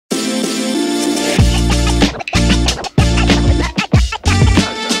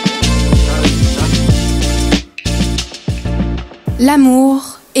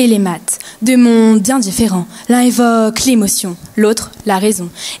L'amour et les maths, deux mondes bien différents. L'un évoque l'émotion, l'autre la raison.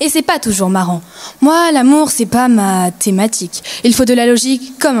 Et c'est pas toujours marrant. Moi, l'amour, c'est pas ma thématique. Il faut de la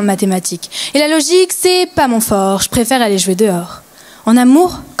logique comme en mathématiques. Et la logique, c'est pas mon fort. Je préfère aller jouer dehors. En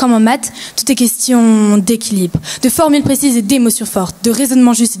amour, comme en maths, tout est question d'équilibre, de formules précises et d'émotions fortes, de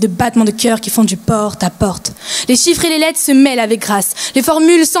raisonnements justes et de battements de cœur qui font du porte à porte. Les chiffres et les lettres se mêlent avec grâce. Les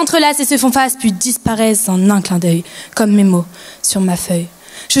formules s'entrelacent et se font face, puis disparaissent en un clin d'œil, comme mes mots sur ma feuille.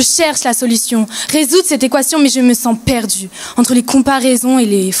 Je cherche la solution, résoudre cette équation, mais je me sens perdue entre les comparaisons et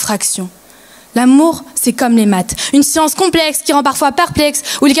les fractions. L'amour, c'est comme les maths, une science complexe qui rend parfois perplexe,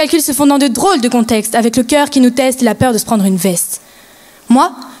 où les calculs se font dans de drôles de contextes, avec le cœur qui nous teste et la peur de se prendre une veste.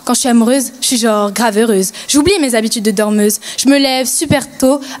 Moi, quand je suis amoureuse, je suis genre grave heureuse. J'oublie mes habitudes de dormeuse. Je me lève super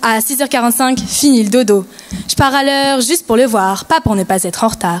tôt, à 6h45, fini le dodo. Je pars à l'heure juste pour le voir, pas pour ne pas être en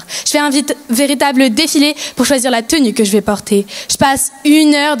retard. Je fais un véritable défilé pour choisir la tenue que je vais porter. Je passe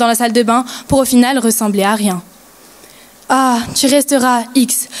 1 heure dans la salle de bain pour au final ressembler à rien. Ah, tu resteras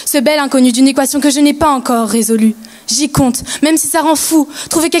X, ce bel inconnu d'une équation que je n'ai pas encore résolue. J'y compte, même si ça rend fou.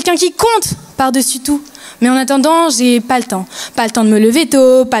 Trouver quelqu'un qui compte par-dessus tout. Mais en attendant, j'ai pas le temps. Pas le temps de me lever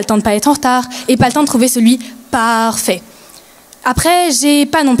tôt, pas le temps de pas être en retard, et pas le temps de trouver celui parfait. Après, j'ai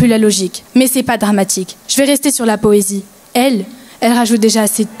pas non plus la logique, mais c'est pas dramatique. Je vais rester sur la poésie. Elle rajoute déjà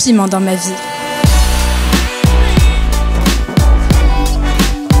assez de piment dans ma vie.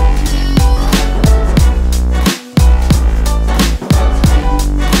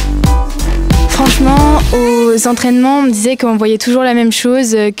 Franchement, aux entraînements, on me disait qu'on voyait toujours la même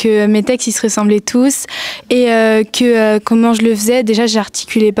chose, que mes textes ils se ressemblaient tous et que comment je le faisais, déjà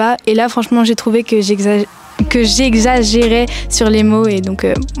j'articulais pas. Et là, franchement, j'ai trouvé que j'exagérais sur les mots et donc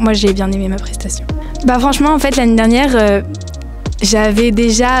moi j'ai bien aimé ma prestation. Bah franchement, en fait, l'année dernière, j'avais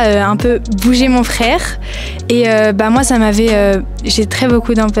déjà un peu bougé mon frère et moi ça m'avait j'ai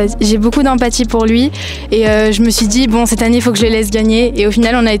beaucoup d'empathie pour lui et je me suis dit bon, cette année il faut que je le laisse gagner et au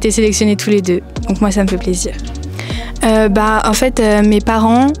final on a été sélectionnés tous les deux, donc moi ça me fait plaisir. En fait mes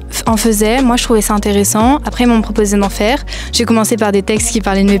parents en faisaient, moi je trouvais ça intéressant, après ils m'ont proposé d'en faire. J'ai commencé par des textes qui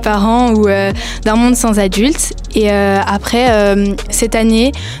parlaient de mes parents ou d'un monde sans adultes et après cette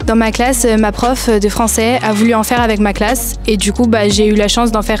année dans ma classe, ma prof de français a voulu en faire avec ma classe et du coup j'ai eu la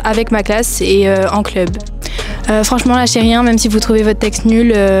chance d'en faire avec ma classe et en club. Franchement lâchez rien, même si vous trouvez votre texte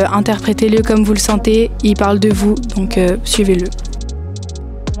nul, interprétez-le comme vous le sentez, il parle de vous, donc suivez-le.